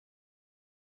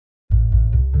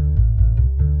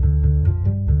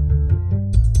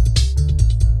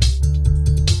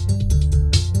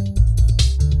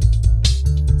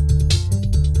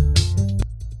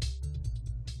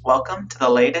the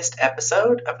latest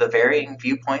episode of the Varying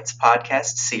Viewpoints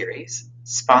podcast series,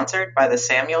 sponsored by the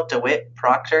Samuel DeWitt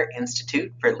Proctor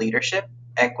Institute for Leadership,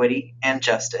 Equity, and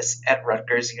Justice at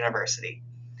Rutgers University.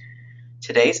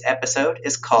 Today's episode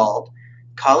is called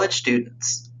College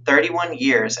Students, 31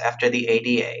 Years After the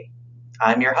ADA.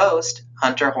 I'm your host,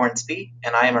 Hunter Hornsby,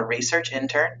 and I am a research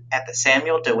intern at the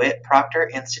Samuel DeWitt Proctor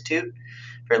Institute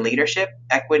for Leadership,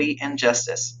 Equity, and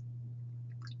Justice,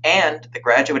 and the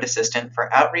Graduate Assistant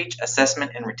for Outreach,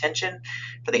 Assessment, and Retention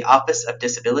for the Office of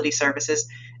Disability Services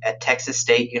at Texas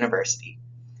State University.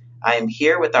 I am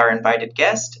here with our invited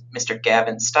guest, Mr.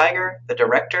 Gavin Steiger, the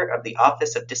Director of the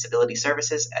Office of Disability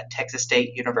Services at Texas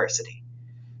State University.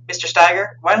 Mr. Steiger,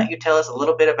 why don't you tell us a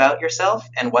little bit about yourself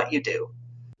and what you do?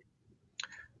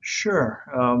 Sure.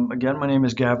 Again, my name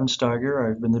is Gavin Steiger.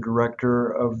 I've been the Director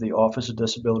of the Office of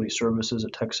Disability Services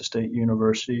at Texas State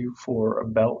University for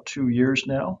about 2 years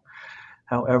now.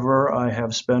 However, I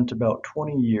have spent about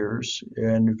 20 years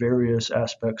in various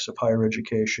aspects of higher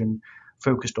education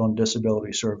focused on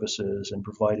disability services and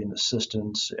providing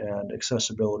assistance and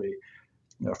accessibility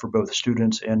for both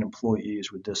students and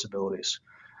employees with disabilities.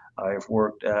 I have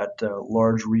worked at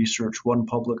large research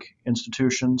public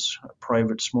institutions,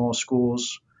 private small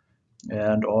schools,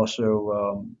 and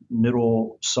also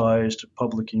middle-sized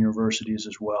public universities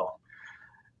as well.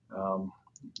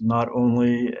 Not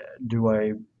only do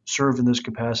I serve in this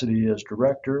capacity as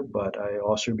director, but I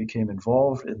also became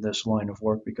involved in this line of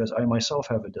work because I myself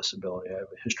have a disability. I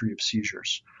have a history of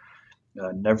seizures.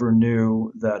 Never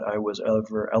knew that I was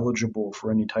ever eligible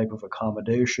for any type of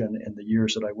accommodation in the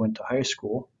years that I went to high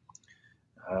school.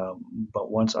 But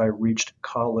once I reached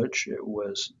college, it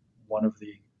was one of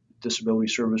the disability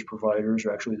service providers,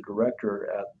 or actually the director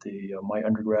at my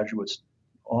undergraduate's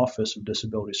Office of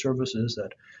Disability Services,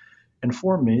 that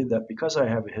informed me that because I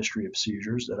have a history of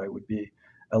seizures, that I would be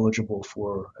eligible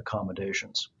for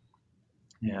accommodations.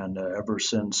 And ever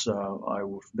since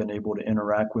I've been able to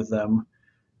interact with them,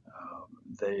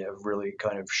 they have really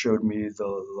kind of showed me the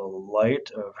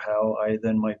light of how I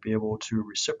then might be able to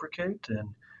reciprocate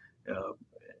and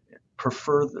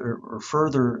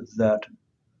further that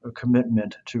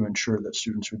commitment to ensure that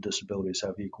students with disabilities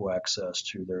have equal access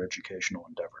to their educational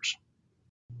endeavors.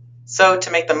 So,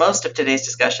 to make the most of today's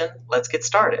discussion, let's get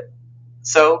started.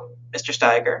 So, Mr.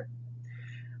 Steiger,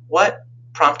 what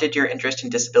prompted your interest in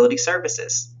disability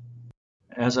services?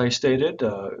 As I stated,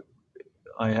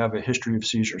 I have a history of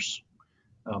seizures.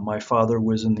 My father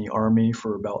was in the Army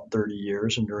for about 30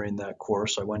 years, and during that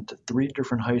course, I went to 3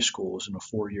 different high schools in a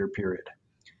 4-year period.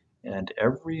 And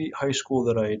every high school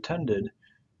that I attended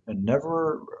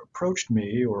never approached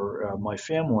me or my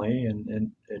family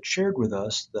and it shared with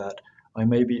us that I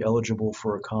may be eligible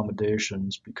for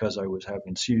accommodations because I was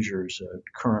having seizures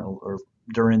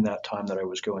during that time that I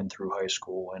was going through high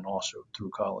school and also through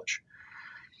college.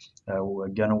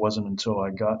 Again, it wasn't until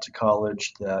I got to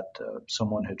college that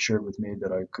someone had shared with me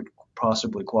that I could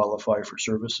possibly qualify for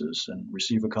services and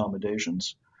receive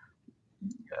accommodations.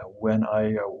 When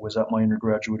I was at my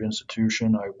undergraduate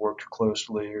institution, I worked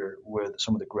closely with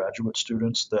some of the graduate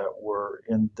students that were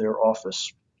in their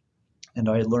office, and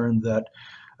I learned that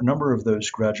a number of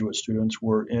those graduate students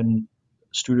were in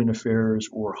student affairs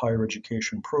or higher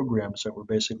education programs that were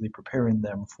basically preparing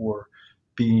them for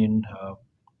being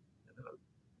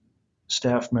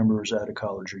staff members at a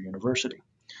college or university.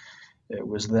 It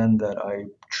was then that I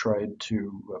tried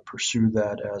to pursue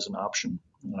that as an option,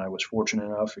 and I was fortunate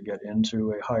enough to get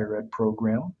into a higher ed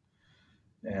program.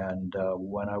 And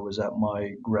when I was at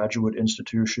my graduate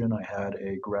institution, I had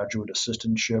a graduate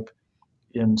assistantship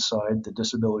inside the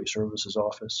Disability Services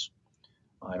Office.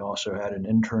 I also had an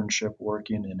internship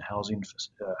working in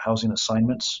housing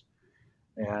assignments,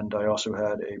 and I also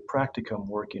had a practicum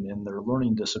working in their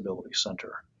Learning Disability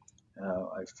Center.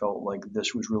 I felt like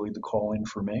this was really the calling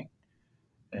for me.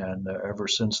 And ever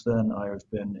since then, I have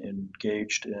been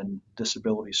engaged in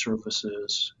disability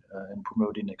services and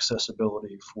promoting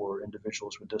accessibility for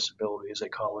individuals with disabilities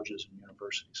at colleges and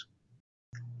universities.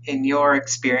 In your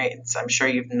experience, I'm sure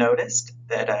you've noticed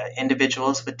that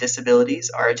individuals with disabilities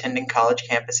are attending college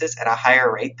campuses at a higher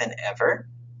rate than ever.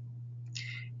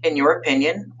 In your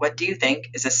opinion, what do you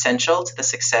think is essential to the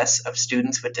success of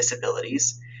students with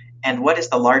disabilities, and what is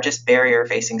the largest barrier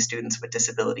facing students with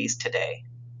disabilities today?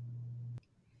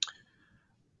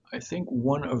 I think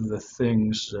one of the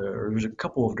things, or there's a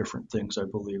couple of different things I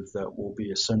believe that will be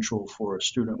essential for a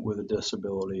student with a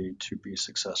disability to be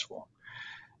successful.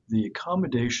 The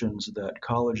accommodations that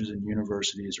colleges and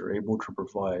universities are able to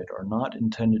provide are not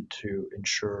intended to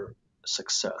ensure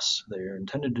success. They are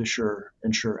intended to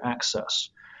ensure access.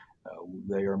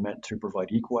 They are meant to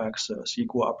provide equal access,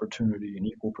 equal opportunity, and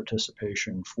equal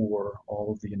participation for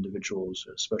all of the individuals,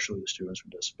 especially the students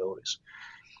with disabilities.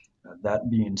 That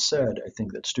being said, I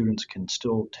think that students can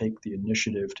still take the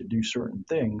initiative to do certain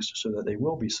things so that they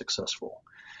will be successful.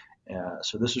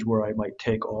 So this is where I might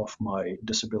take off my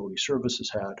disability services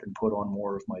hat and put on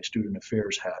more of my student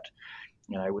affairs hat.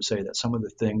 And I would say that some of the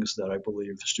things that I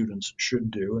believe students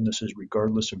should do, and this is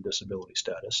regardless of disability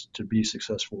status, to be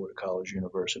successful at a college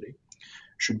university,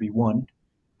 should be one,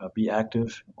 be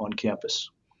active on campus.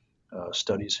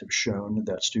 Studies have shown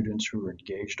that students who are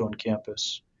engaged on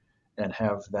campus and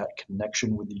have that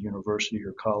connection with the university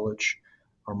or college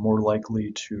are more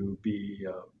likely to be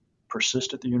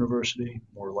persist at the university,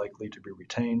 more likely to be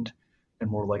retained, and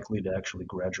more likely to actually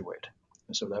graduate.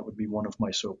 And so that would be one of my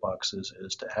soapboxes,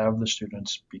 is to have the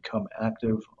students become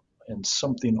active in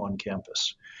something on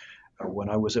campus. When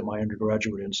I was at my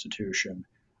undergraduate institution,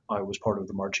 I was part of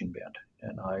the marching band,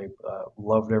 and I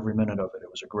loved every minute of it.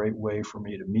 It was a great way for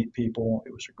me to meet people.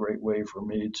 It was a great way for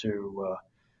me to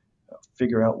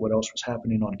figure out what else was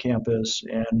happening on campus,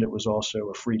 and it was also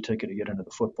a free ticket to get into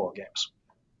the football games.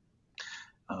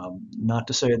 Not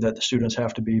to say that the students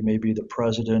have to be maybe the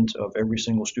president of every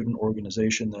single student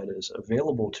organization that is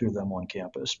available to them on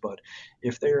campus, but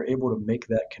if they are able to make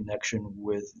that connection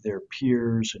with their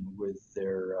peers and with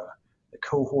their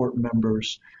cohort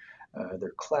members,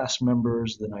 their class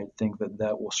members, then I think that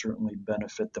that will certainly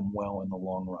benefit them well in the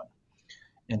long run.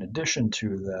 In addition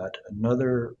to that,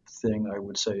 another thing I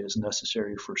would say is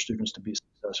necessary for students to be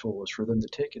successful is for them to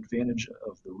take advantage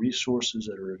of the resources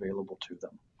that are available to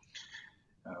them.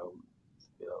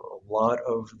 A lot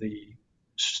of the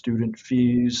student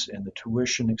fees and the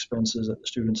tuition expenses that the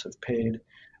students have paid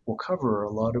will cover a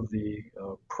lot of the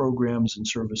programs and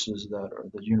services that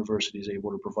the university is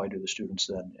able to provide to the students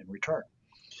then in return.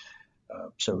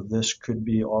 So this could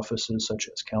be offices such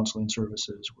as counseling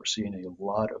services. We're seeing a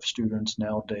lot of students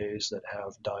nowadays that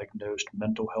have diagnosed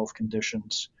mental health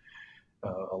conditions.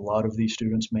 A lot of these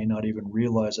students may not even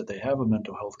realize that they have a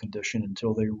mental health condition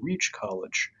until they reach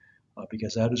college,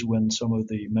 because that is when some of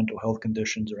the mental health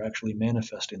conditions are actually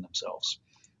manifesting themselves.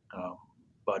 Um,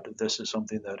 but this is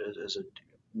something that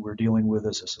we're dealing with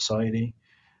as a society.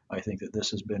 I think that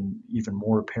this has been even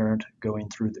more apparent going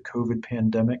through the COVID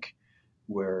pandemic,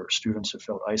 where students have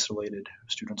felt isolated,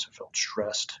 students have felt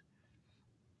stressed.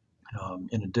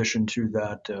 In addition to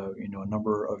that, a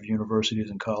number of universities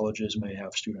and colleges may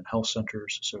have student health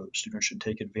centers, so students should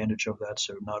take advantage of that.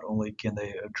 So not only can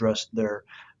they address their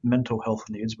mental health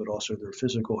needs, but also their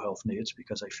physical health needs,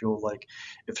 because I feel like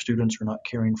if students are not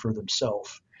caring for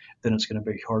themselves, then it's going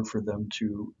to be hard for them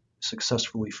to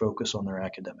successfully focus on their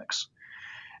academics.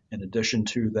 In addition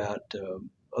to that,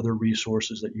 other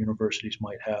resources that universities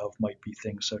might be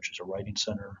things such as a writing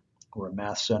center or a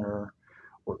math center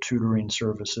or tutoring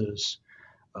services.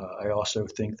 I also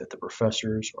think that the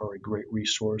professors are a great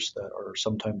resource that are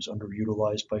sometimes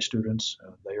underutilized by students.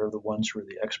 They are the ones who are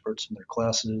the experts in their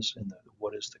classes and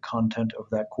what is the content of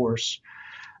that course.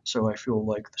 So I feel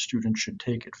like the students should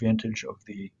take advantage of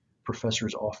the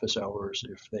professor's office hours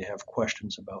if they have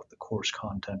questions about the course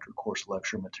content or course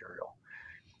lecture material.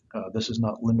 This is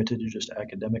not limited to just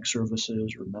academic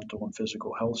services or mental and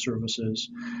physical health services.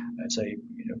 I'd say,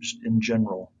 just in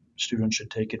general, students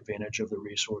should take advantage of the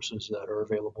resources that are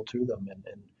available to them.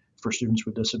 And for students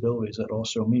with disabilities, that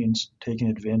also means taking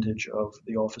advantage of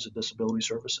the Office of Disability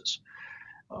Services.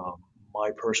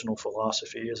 My personal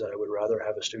philosophy is that I would rather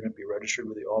have a student be registered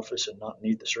with the office and not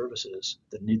need the services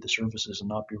than need the services and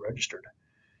not be registered.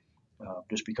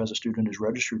 Just because a student is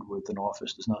registered with an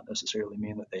office does not necessarily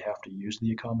mean that they have to use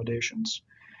the accommodations,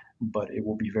 but it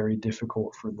will be very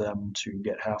difficult for them to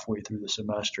get halfway through the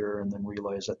semester and then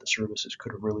realize that the services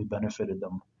could have really benefited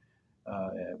them, uh,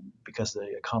 because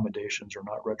the accommodations are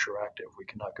not retroactive. We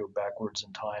cannot go backwards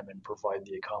in time and provide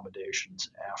the accommodations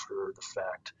after the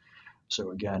fact.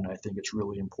 So again, I think it's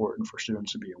really important for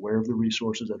students to be aware of the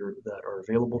resources that are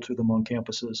available to them on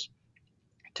campuses,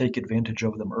 take advantage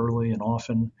of them early and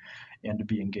often, and to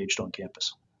be engaged on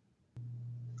campus.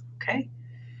 Okay.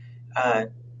 Uh,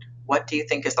 what do you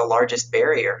think is the largest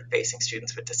barrier facing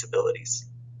students with disabilities?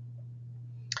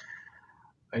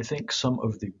 I think some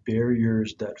of the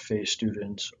barriers that face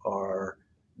students are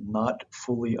not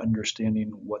fully understanding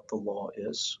what the law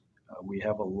is. We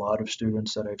have a lot of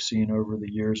students that I've seen over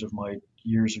the years of my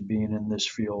years of being in this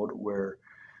field where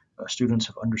students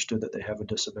have understood that they have a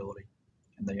disability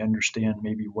and they understand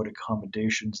maybe what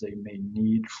accommodations they may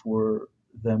need for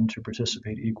them to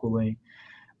participate equally,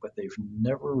 but they've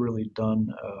never really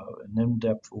done an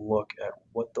in-depth look at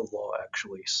what the law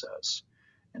actually says.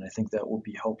 And I think that will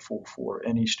be helpful for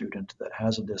any student that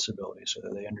has a disability so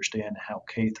that they understand how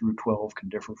K through 12 can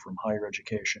differ from higher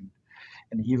education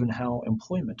and even how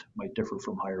employment might differ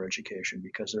from higher education,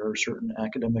 because there are certain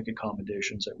academic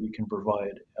accommodations that we can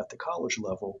provide at the college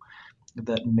level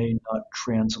that may not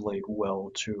translate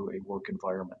well to a work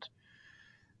environment.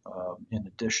 In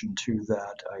addition to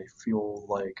that, I feel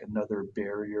like another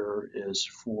barrier is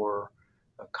for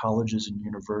colleges and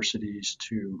universities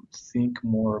to think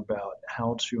more about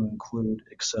how to include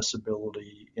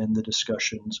accessibility in the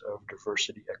discussions of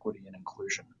diversity, equity, and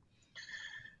inclusion.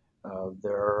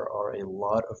 There are a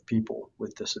lot of people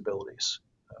with disabilities.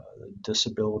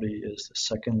 Disability is the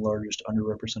second largest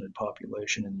underrepresented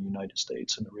population in the United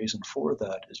States, and the reason for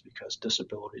that is because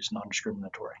disability is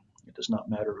non-discriminatory. It does not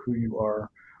matter who you are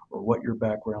or what your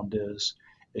background is,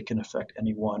 it can affect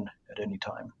anyone at any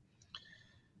time.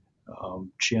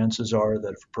 Chances are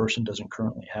that if a person doesn't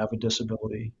currently have a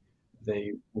disability,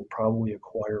 they will probably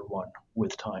acquire one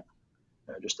with time.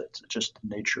 That's just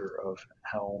the nature of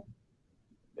how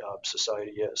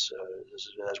society is.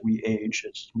 As we age,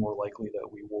 it's more likely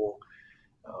that we will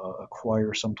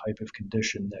acquire some type of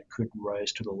condition that could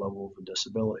rise to the level of a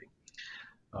disability.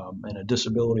 And a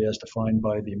disability, as defined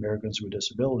by the Americans with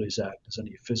Disabilities Act, is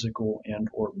any physical and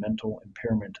or mental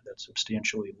impairment that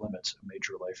substantially limits a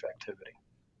major life activity.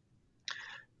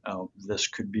 This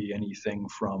could be anything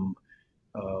from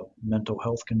mental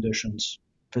health conditions,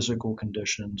 physical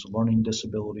conditions, learning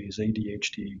disabilities,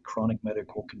 ADHD, chronic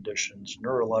medical conditions,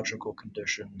 neurological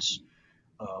conditions,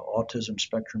 autism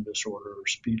spectrum disorder,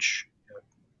 speech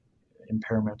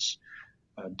impairments,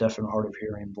 deaf and hard of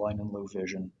hearing, blind and low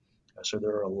vision. So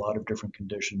there are a lot of different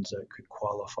conditions that could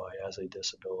qualify as a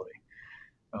disability.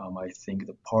 I think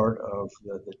the part of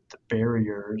the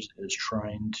barriers is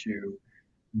trying to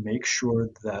make sure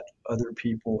that other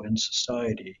people in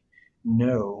society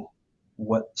know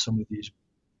what some of these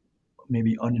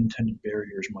maybe unintended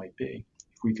barriers might be.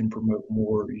 If we can promote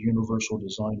more universal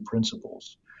design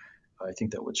principles, I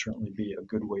think that would certainly be a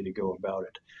good way to go about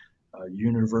it.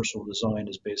 Universal design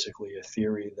is basically a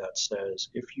theory that says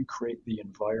if you create the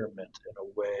environment in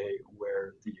a way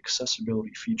where the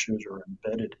accessibility features are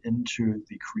embedded into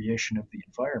the creation of the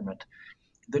environment,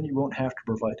 then you won't have to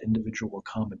provide individual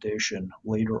accommodation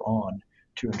later on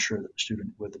to ensure that the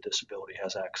student with a disability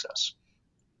has access.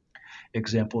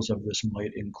 Examples of this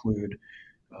might include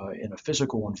in a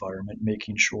physical environment,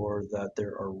 making sure that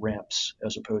there are ramps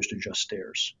as opposed to just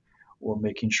stairs, or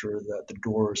making sure that the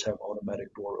doors have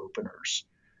automatic door openers,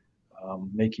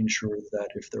 making sure that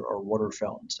if there are water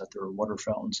fountains, that there are water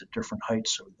fountains at different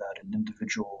heights so that an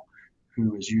individual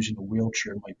who is using a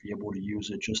wheelchair might be able to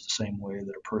use it just the same way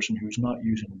that a person who's not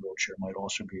using a wheelchair might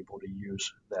also be able to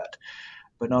use that.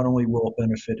 But not only will it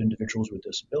benefit individuals with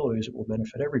disabilities, it will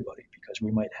benefit everybody because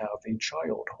we might have a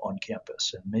child on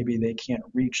campus and maybe they can't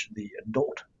reach the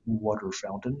adult water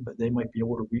fountain, but they might be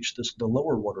able to reach the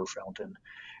lower water fountain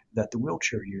that the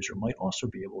wheelchair user might also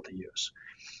be able to use.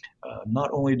 Not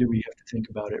only do we have to think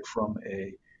about it from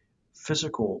a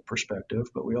physical perspective,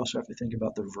 but we also have to think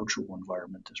about the virtual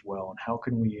environment as well, and how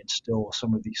can we instill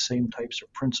some of these same types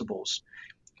of principles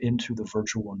into the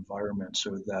virtual environment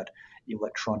so that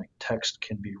electronic text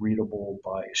can be readable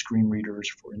by screen readers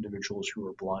for individuals who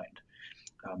are blind.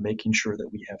 Making sure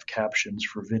that we have captions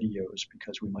for videos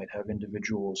because we might have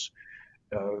individuals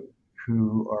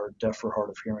who are deaf or hard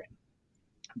of hearing.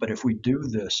 But if we do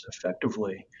this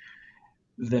effectively,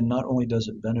 then not only does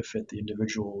it benefit the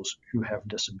individuals who have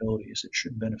disabilities, it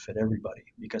should benefit everybody.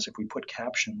 Because if we put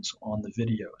captions on the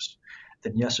videos,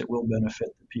 then yes, it will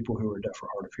benefit the people who are deaf or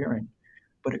hard of hearing,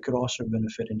 but it could also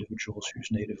benefit individuals whose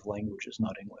native language is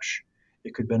not English.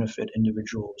 It could benefit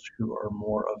individuals who are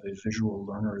more of a visual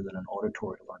learner than an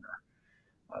auditory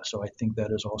learner. So I think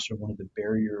that is also one of the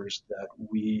barriers that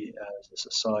we as a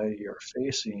society are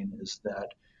facing, is that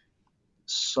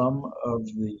some of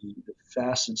the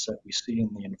facets that we see in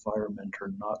the environment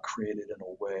are not created in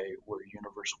a way where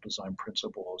universal design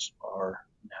principles are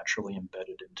naturally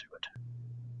embedded into it.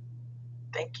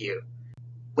 Thank you.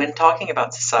 When talking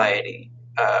about society,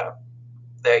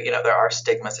 there are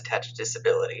stigmas attached to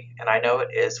disability, and I know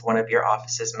it is one of your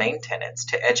office's main tenets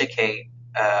to educate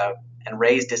and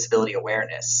raise disability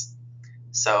awareness.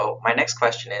 So my next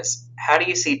question is, how do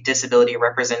you see disability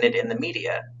represented in the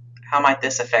media? How might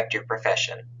this affect your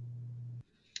profession?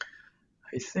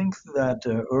 I think that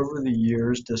over the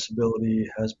years, disability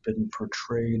has been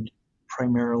portrayed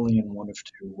primarily in one of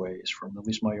two ways, from at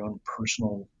least my own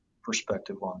personal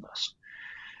perspective on this.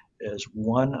 As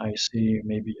one, I see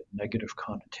maybe a negative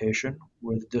connotation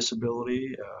with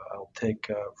disability. I'll take,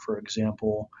 for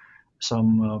example,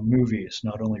 some movies,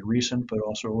 not only recent but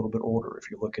also a little bit older. If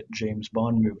you look at James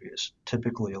Bond movies,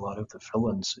 typically a lot of the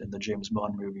villains in the James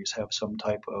Bond movies have some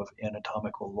type of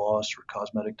anatomical loss or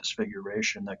cosmetic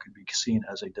disfiguration that could be seen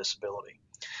as a disability.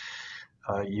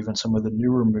 Even some of the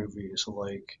newer movies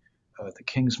like The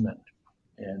Kingsman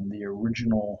and the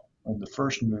original, in the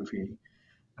first movie,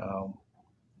 um,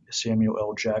 Samuel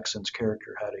L. Jackson's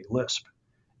character had a lisp,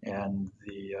 and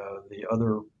the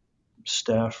other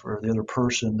staff or the other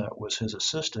person that was his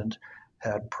assistant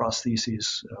had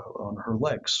prostheses on her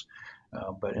legs,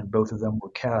 but and both of them were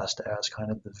cast as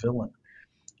kind of the villain.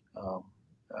 Um,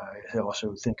 I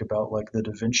also think about like the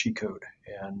Da Vinci Code,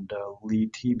 and Lee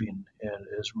Teabing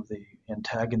is the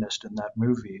antagonist in that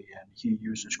movie, and he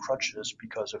uses crutches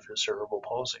because of his cerebral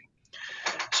palsy.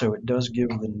 So it does give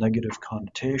the negative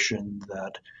connotation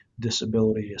that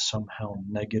disability is somehow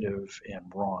negative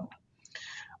and wrong.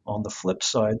 On the flip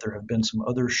side, there have been some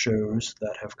other shows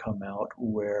that have come out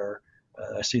where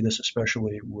I see this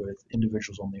especially with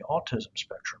individuals on the autism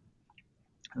spectrum,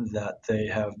 that they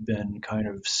have been kind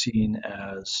of seen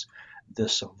as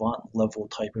this savant level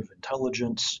type of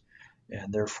intelligence,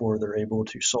 and therefore they're able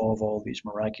to solve all these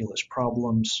miraculous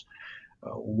problems.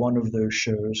 One of those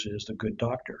shows is The Good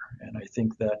Doctor, and I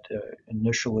think that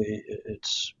initially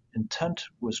its intent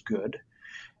was good,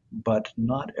 but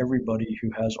not everybody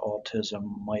who has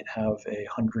autism might have a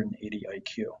 180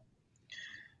 IQ.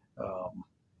 Um,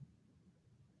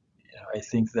 I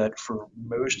think that for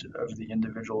most of the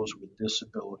individuals with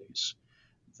disabilities,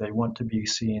 they want to be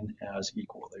seen as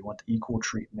equal. They want equal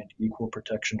treatment, equal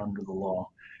protection under the law.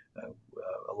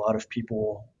 A lot of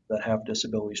people that have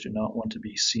disabilities do not want to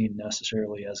be seen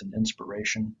necessarily as an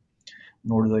inspiration,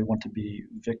 nor do they want to be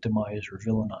victimized or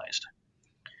villainized.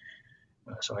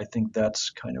 So I think that's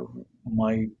kind of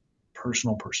my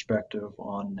personal perspective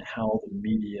on how the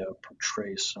media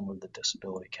portrays some of the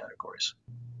disability categories.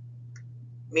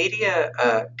 Media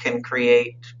can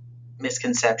create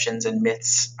misconceptions and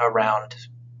myths around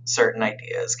certain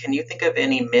ideas. Can you think of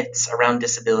any myths around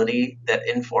disability that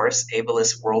enforce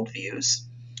ableist worldviews?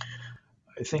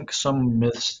 I think some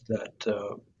myths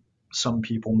that some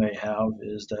people may have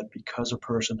is that because a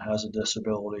person has a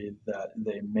disability, that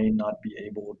they may not be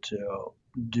able to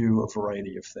do a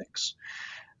variety of things.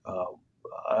 Uh,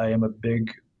 I am a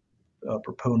big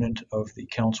proponent of the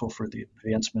Council for the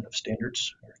Advancement of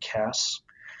Standards, or CAS,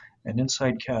 and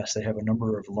inside CAS they have a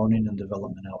number of learning and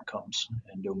development outcomes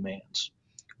and domains.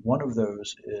 One of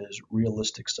those is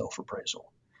realistic self-appraisal.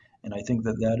 And I think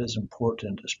that that is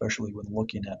important, especially when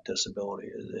looking at disability,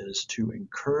 is to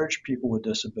encourage people with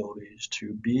disabilities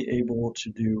to be able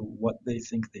to do what they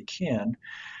think they can,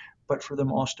 but for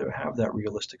them also to have that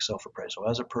realistic self-appraisal.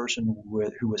 As a person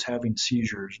who was having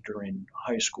seizures during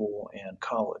high school and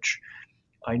college,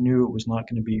 I knew it was not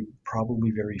going to be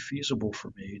probably very feasible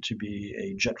for me to be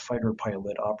a jet fighter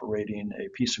pilot operating a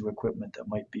piece of equipment that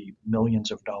might be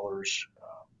millions of dollars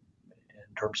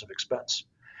in terms of expense.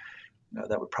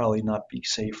 That would probably not be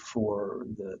safe for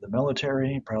the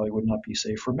military, probably would not be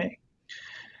safe for me.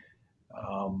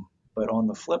 But on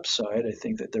the flip side, I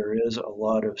think that there is a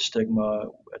lot of stigma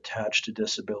attached to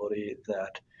disability,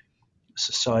 that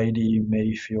society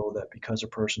may feel that because a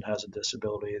person has a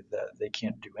disability that they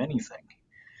can't do anything.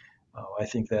 I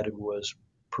think that it was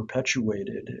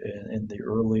perpetuated in the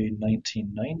early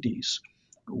 1990s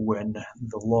when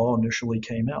the law initially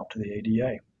came out, to the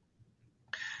ADA,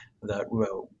 that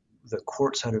well, the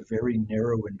courts had a very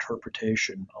narrow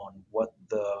interpretation on what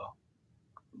the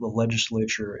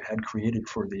legislature had created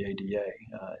for the ADA.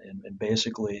 And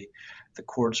basically, the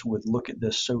courts would look at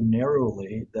this so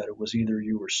narrowly that it was either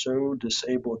you were so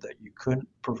disabled that you couldn't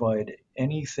provide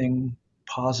anything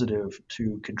positive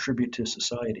to contribute to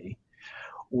society,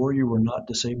 or you were not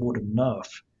disabled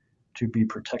enough to be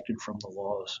protected from the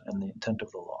laws and the intent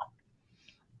of the law.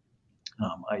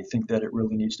 I think that it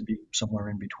really needs to be somewhere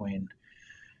in between.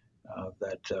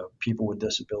 That people with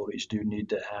disabilities do need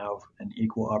to have an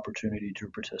equal opportunity to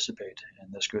participate.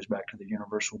 And this goes back to the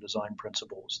universal design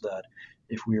principles, that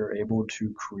if we are able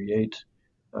to create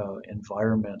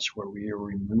environments where we are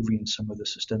removing some of the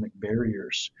systemic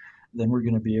barriers, then we're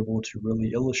going to be able to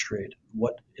really illustrate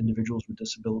what individuals with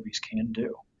disabilities can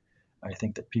do. I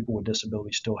think that people with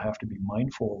disabilities still have to be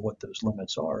mindful of what those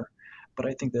limits are, but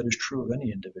I think that is true of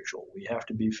any individual. We have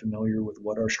to be familiar with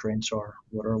what our strengths are,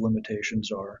 what our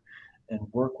limitations are, and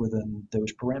work within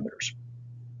those parameters.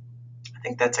 I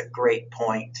think that's a great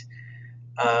point.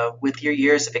 With your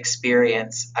years of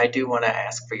experience, I do want to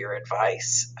ask for your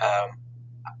advice.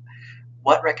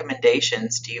 What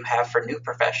recommendations do you have for new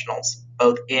professionals,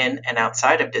 both in and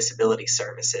outside of disability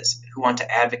services, who want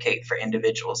to advocate for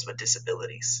individuals with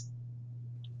disabilities?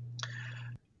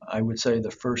 I would say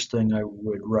the first thing I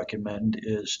would recommend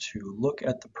is to look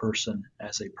at the person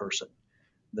as a person.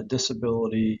 The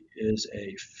disability is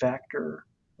a factor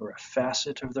or a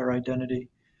facet of their identity,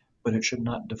 but it should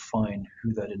not define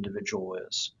who that individual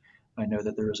is. I know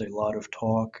that there is a lot of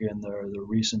talk in the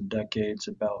recent decades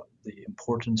about the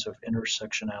importance of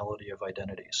intersectionality of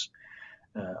identities.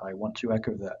 I want to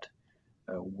echo that,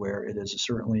 where it is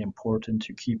certainly important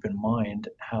to keep in mind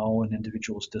how an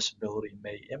individual's disability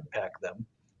may impact them.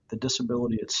 The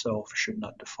disability itself should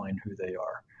not define who they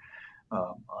are.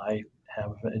 I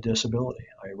have a disability.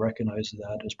 I recognize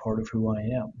that as part of who I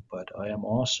am, but I am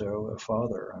also a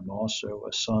father. I'm also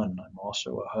a son. I'm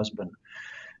also a husband.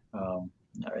 Um,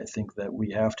 I think that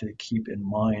we have to keep in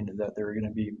mind that there are going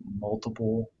to be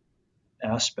multiple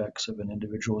aspects of an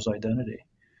individual's identity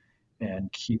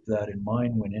and keep that in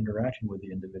mind when interacting with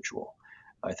the individual.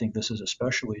 I think this is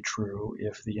especially true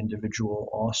if the individual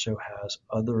also has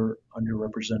other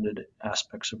underrepresented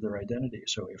aspects of their identity.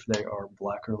 So if they are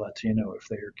Black or Latino, if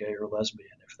they are gay or lesbian,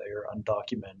 if they are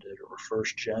undocumented or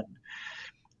first gen,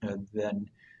 then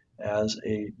as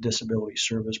a disability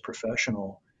service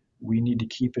professional, we need to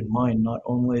keep in mind not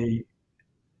only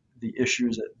the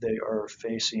issues that they are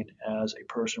facing as a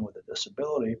person with a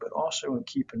disability, but also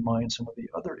keep in mind some of the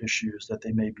other issues that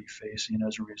they may be facing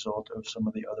as a result of some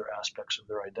of the other aspects of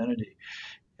their identity.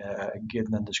 Again,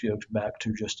 then this goes back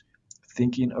to just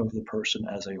thinking of the person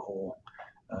as a whole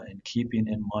and keeping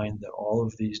in mind that all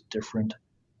of these different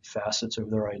facets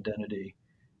of their identity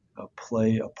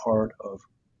play a part of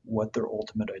what their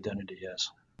ultimate identity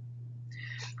is.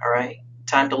 All right,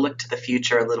 time to look to the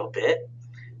future a little bit.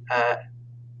 Uh,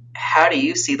 how do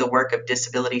you see the work of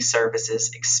disability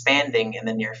services expanding in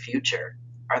the near future?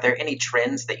 Are there any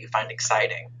trends that you find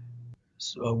exciting?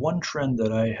 So, one trend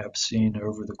that I have seen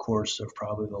over the course of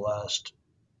probably the last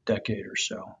decade or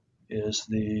so is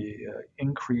the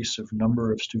increase of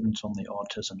number of students on the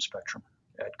autism spectrum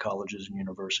at colleges and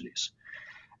universities.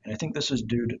 And I think this is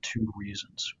due to two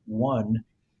reasons. One,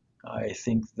 I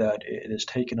think that it has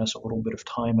taken us a little bit of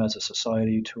time as a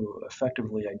society to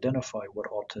effectively identify what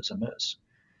autism is.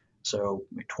 So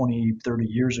 20, 30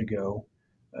 years ago,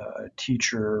 a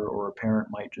teacher or a parent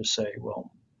might just say,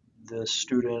 well, this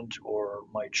student or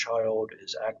my child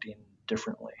is acting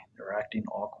differently. They're acting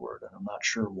awkward, and I'm not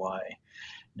sure why.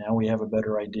 Now we have a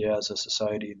better idea as a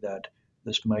society that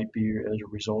this might be as a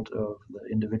result of the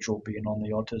individual being on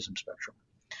the autism spectrum.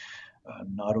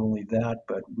 Not only that,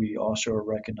 but we also are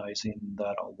recognizing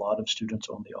that a lot of students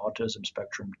on the autism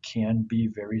spectrum can be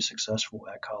very successful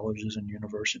at colleges and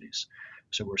universities.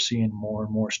 So we're seeing more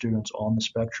and more students on the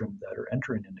spectrum that are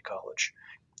entering into college.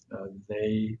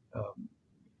 They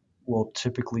will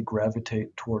typically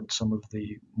gravitate towards some of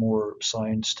the more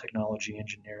science, technology,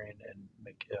 engineering,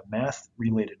 and math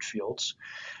related fields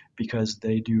because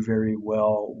they do very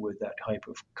well with that type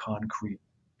of concrete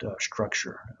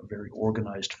structure, a very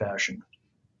organized fashion.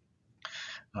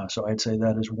 So I'd say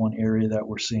that is one area that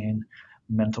we're seeing.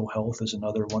 Mental health is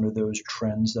another one of those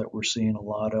trends that we're seeing a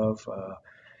lot of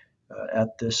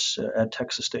at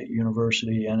Texas State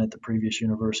University and at the previous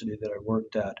university that I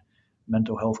worked at.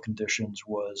 Mental health conditions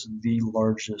was the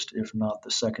largest, if not the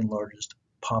second largest,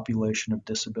 population of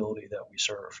disability that we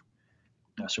serve.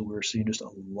 So we're seeing just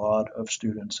a lot of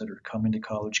students that are coming to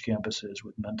college campuses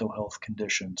with mental health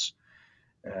conditions.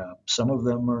 Some of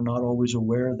them are not always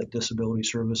aware that disability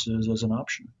services is an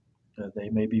option. They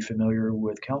may be familiar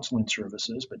with counseling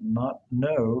services, but not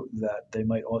know that they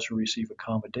might also receive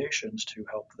accommodations to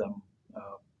help them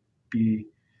be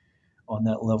on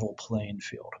that level playing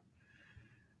field.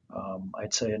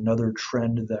 I'd say another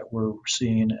trend that we're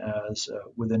seeing as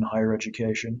within higher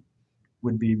education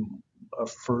would be a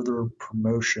further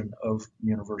promotion of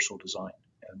universal design.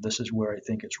 And this is where I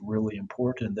think it's really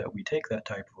important that we take that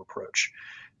type of approach.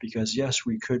 Because, yes,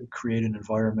 we could create an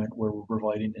environment where we're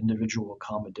providing individual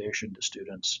accommodation to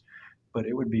students, but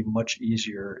it would be much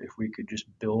easier if we could just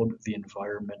build the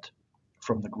environment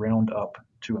from the ground up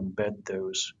to embed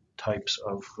those types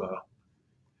of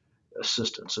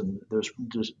assistance. And there's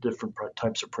just different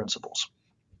types of principles.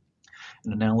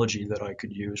 An analogy that I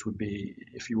could use would be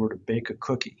if you were to bake a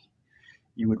cookie,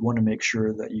 you would want to make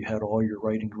sure that you had all your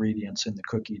right ingredients in the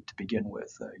cookie to begin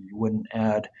with. You wouldn't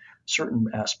add certain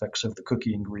aspects of the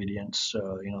cookie ingredients,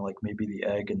 like maybe the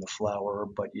egg and the flour,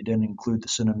 but you didn't include the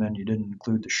cinnamon, you didn't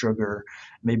include the sugar.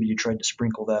 Maybe you tried to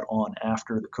sprinkle that on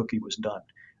after the cookie was done.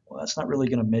 Well, that's not really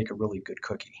going to make a really good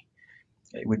cookie.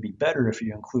 It would be better if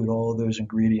you include all of those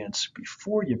ingredients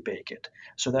before you bake it,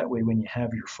 so that way when you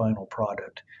have your final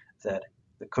product, that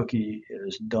the cookie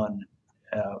is done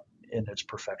in its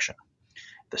perfection.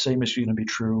 The same is going to be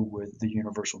true with the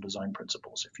universal design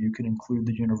principles. If you can include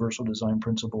the universal design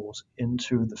principles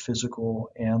into the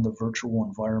physical and the virtual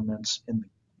environments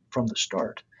from the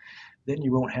start, then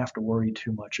you won't have to worry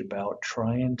too much about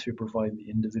trying to provide the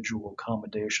individual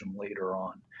accommodation later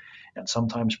on. And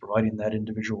sometimes providing that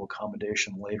individual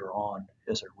accommodation later on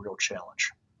is a real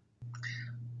challenge.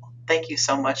 Thank you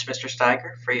so much, Mr.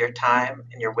 Steiger, for your time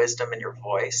and your wisdom and your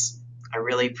voice. I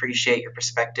really appreciate your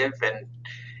perspective, and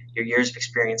your years of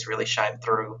experience really shine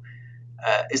through.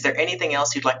 Is there anything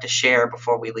else you'd like to share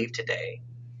before we leave today?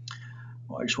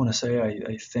 Well, I just want to say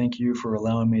I thank you for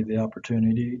allowing me the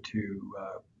opportunity to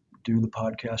do the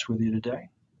podcast with you today.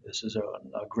 This is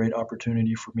a great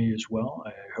opportunity for me as well.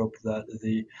 I hope that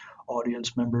the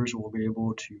audience members will be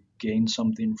able to gain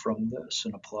something from this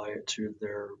and apply it to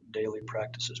their daily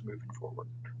practices moving forward.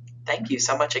 Thank you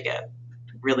so much again.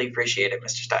 Really appreciate it,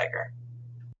 Mr. Steiger.